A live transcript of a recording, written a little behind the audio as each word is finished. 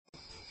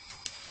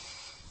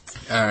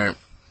Alright,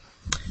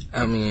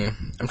 I mean,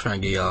 I'm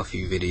trying to get y'all a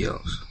few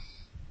videos.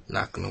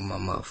 Knocking on my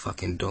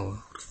motherfucking door.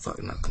 Who the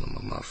fuck knocking on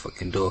my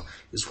motherfucking door?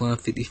 It's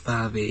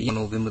 1:55 a.m.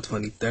 November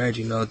 23rd.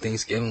 You know,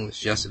 Thanksgiving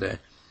was yesterday.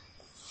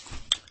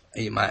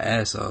 I ate my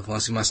ass off.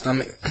 Wanna see my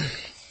stomach?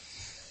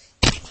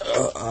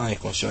 I ain't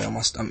gonna show y'all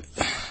my stomach.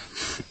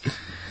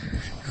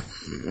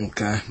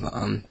 Okay,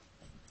 but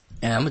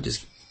yeah, I'ma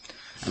just.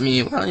 I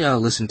mean, while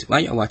y'all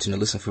watching the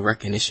Listen for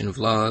Recognition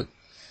vlog,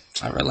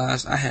 I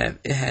realized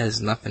it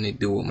has nothing to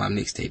do with my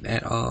mixtape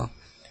at all.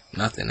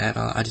 Nothing at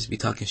all. I just be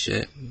talking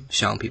shit,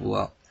 shouting people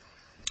out.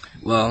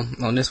 Well,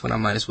 on this one, I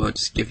might as well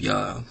just give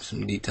y'all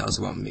some details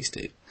about my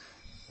mixtape.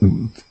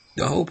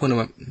 The whole point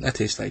of that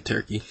tastes like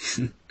turkey.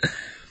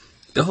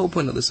 The whole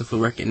point of Listen for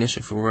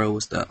Recognition for real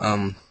was to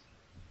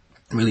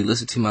really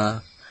listen to my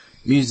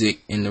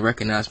music and to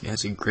recognize me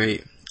as a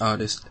great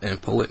artist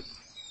and poet.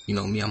 You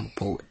know me, I'm a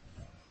poet.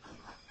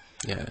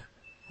 Yeah,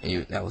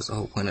 and that was the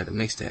whole point of the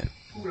mixtape.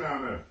 Who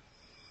down there?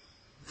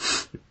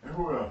 And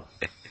who else?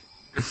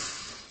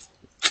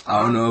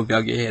 I don't know if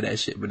y'all can hear that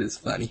shit, but it's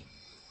funny.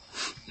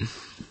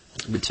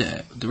 But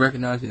yeah, to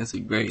recognize me as a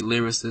great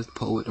lyricist,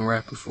 poet, and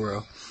rapper for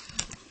real.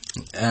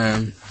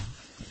 And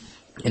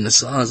the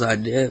songs I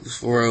did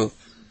for real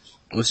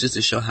was just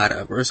to show how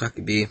diverse I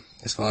could be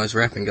as far as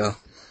rapping go.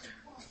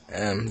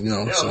 And you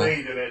know, so.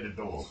 Lady at the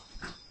door.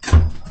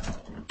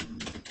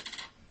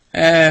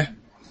 Why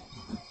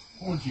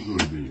don't you go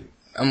to bed?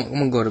 I'm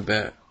gonna go to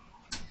bed.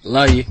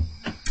 Love you.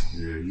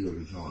 Yeah, you got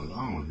to talk. I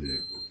don't want to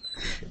hear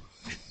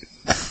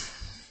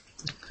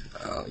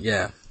that.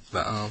 Yeah,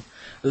 but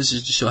it was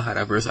just to show how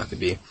diverse I could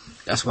be.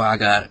 That's why I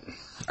got it.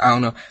 I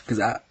don't know, cause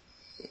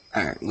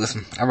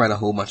listen, I write a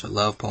whole bunch of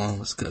love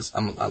poems, cause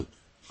I don't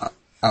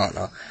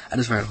know, I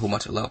just write a whole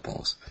bunch of love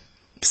poems.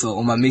 So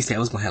on my mixtape, I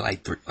was gonna have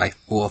like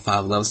 4 or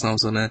 5 love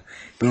songs on there,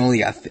 but only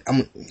got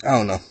I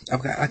don't know.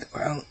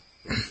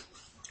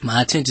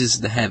 My intention is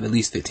to have at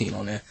least 15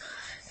 on there.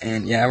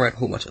 And yeah, I write a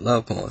whole bunch of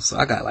love poems. So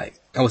I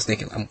was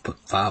thinking I'm gonna put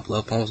 5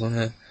 love poems on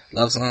here,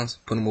 love songs,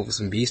 put them over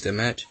some beats that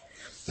match.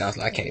 And I was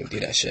like, I can't even do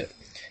that shit.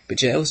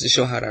 But yeah, it was to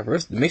show how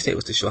diverse, the mixtape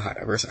was to show how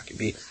diverse I could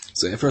be.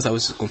 So at first I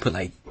was just gonna put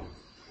like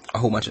a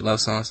whole bunch of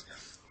love songs,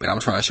 but I'm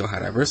trying to show how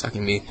diverse I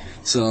can be.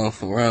 So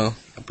for real,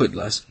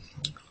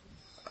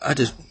 I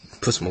just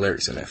put some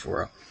lyrics in there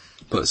for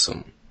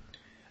real.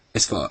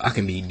 I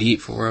can be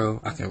deep for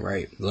real. I can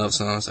write love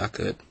songs. I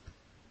could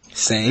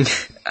sing.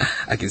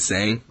 I can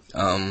sing.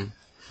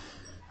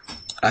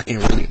 I can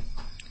really,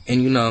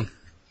 and you know,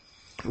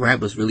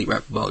 rappers really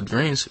rap about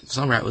dreams.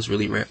 Some rappers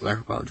really rap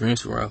about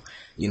dreams for real.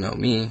 You know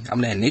me, I'm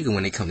that nigga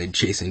when it come to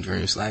chasing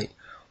dreams. Like,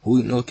 who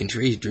you know can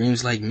chase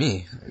dreams like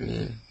me? I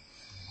mean,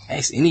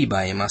 ask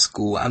anybody in my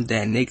school. I'm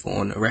that nigga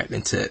on the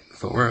rapping tip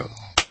for real.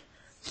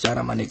 Shout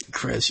out my nigga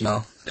Chris, you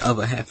know, the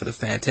other half of the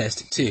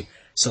Fantastic too.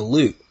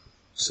 Salute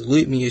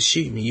me or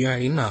shoot me. You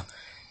already know.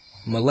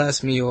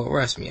 Molest me or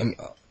arrest me. I mean,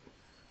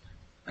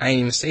 I ain't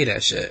even say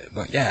that shit,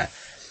 but yeah.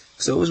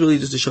 So it was really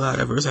just to show how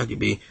diverse I could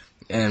be.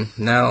 And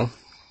now,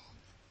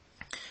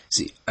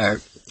 see,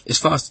 as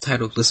far as the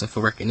title, Listen for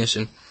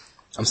Recognition,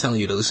 I'm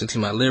telling you to listen to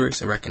my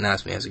lyrics and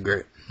recognize me as a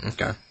great.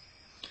 Okay.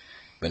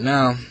 But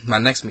now, my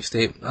next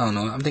mixtape, I don't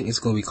know, I think it's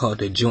going to be called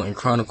The Jordan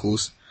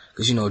Chronicles.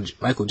 Because, you know,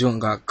 Michael Jordan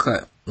got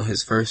cut on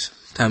his first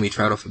time he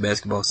tried out for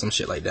basketball, some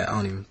shit like that. I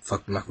don't even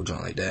fuck with Michael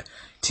Jordan like that.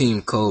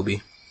 Team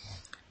Kobe.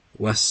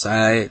 West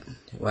Side,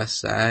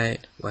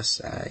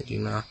 you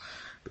know.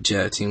 But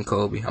yeah, Team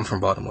Kobe. I'm from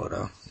Baltimore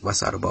though.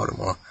 West side of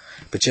Baltimore.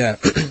 But yeah,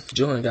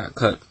 Jordan got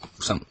cut.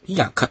 He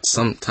got cut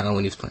sometime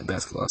when he was playing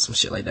basketball, some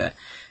shit like that.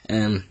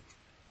 And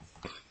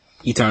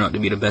he turned out to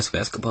be the best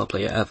basketball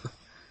player ever.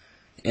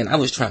 And I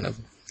was trying to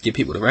get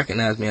people to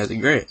recognize me as a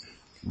great.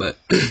 But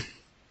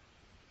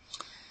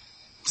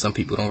some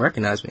people don't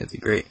recognize me as a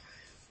great.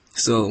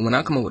 So when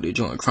I come up with the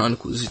Jordan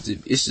Chronicles,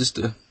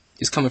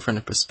 it's coming from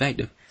the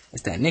perspective.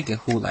 It's that nigga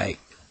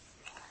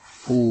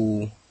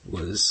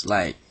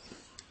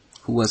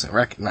who wasn't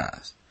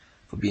recognized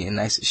for being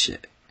nice as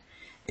shit.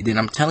 And then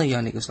I'm telling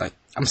y'all niggas, like,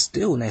 I'm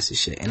still nice as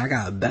shit, and I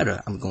got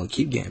better. I'm gonna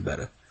keep getting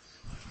better.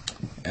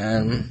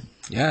 And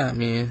yeah, I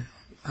mean,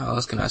 how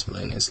else can I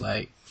explain this?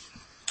 Like,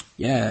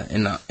 yeah,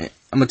 and I'm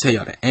gonna tell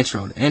y'all the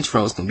intro. The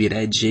intro is gonna be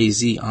that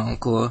Jay-Z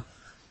encore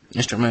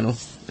instrumental,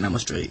 and I'm gonna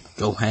straight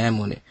go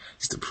ham on it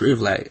just to prove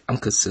like I'm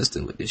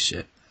consistent with this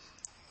shit.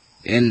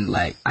 And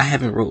like, I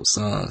haven't written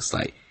songs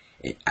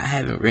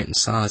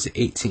in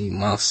 18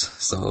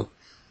 months, so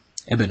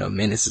it's been a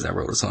minute since I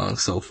wrote a song.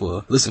 So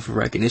for Listen for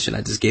Recognition,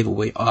 I just gave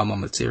away all my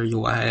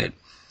material I had.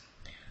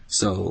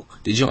 So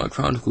the Jordan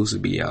Chronicles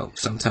will be out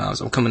sometimes.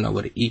 I'm coming out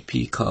with an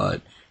EP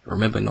called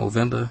Remember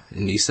November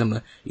in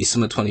December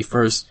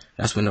 21st.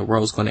 That's when the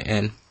world's gonna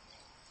end.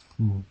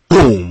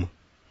 Boom.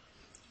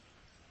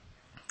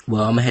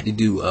 Well, I'm gonna have to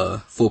do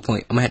I'm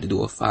gonna have to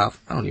do a 5.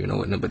 I don't even know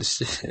what number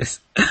this is.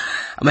 I'm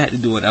gonna have to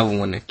do another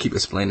one to keep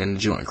explaining the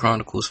Jordan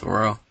Chronicles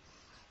for real.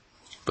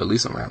 But at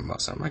least I'm rapping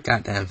about something. My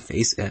goddamn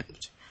face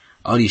itch.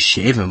 All these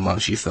shaving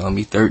marks, you feel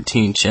me?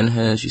 13 chin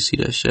hairs, you see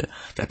that shit?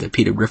 Got that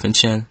Peter Griffin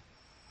chin.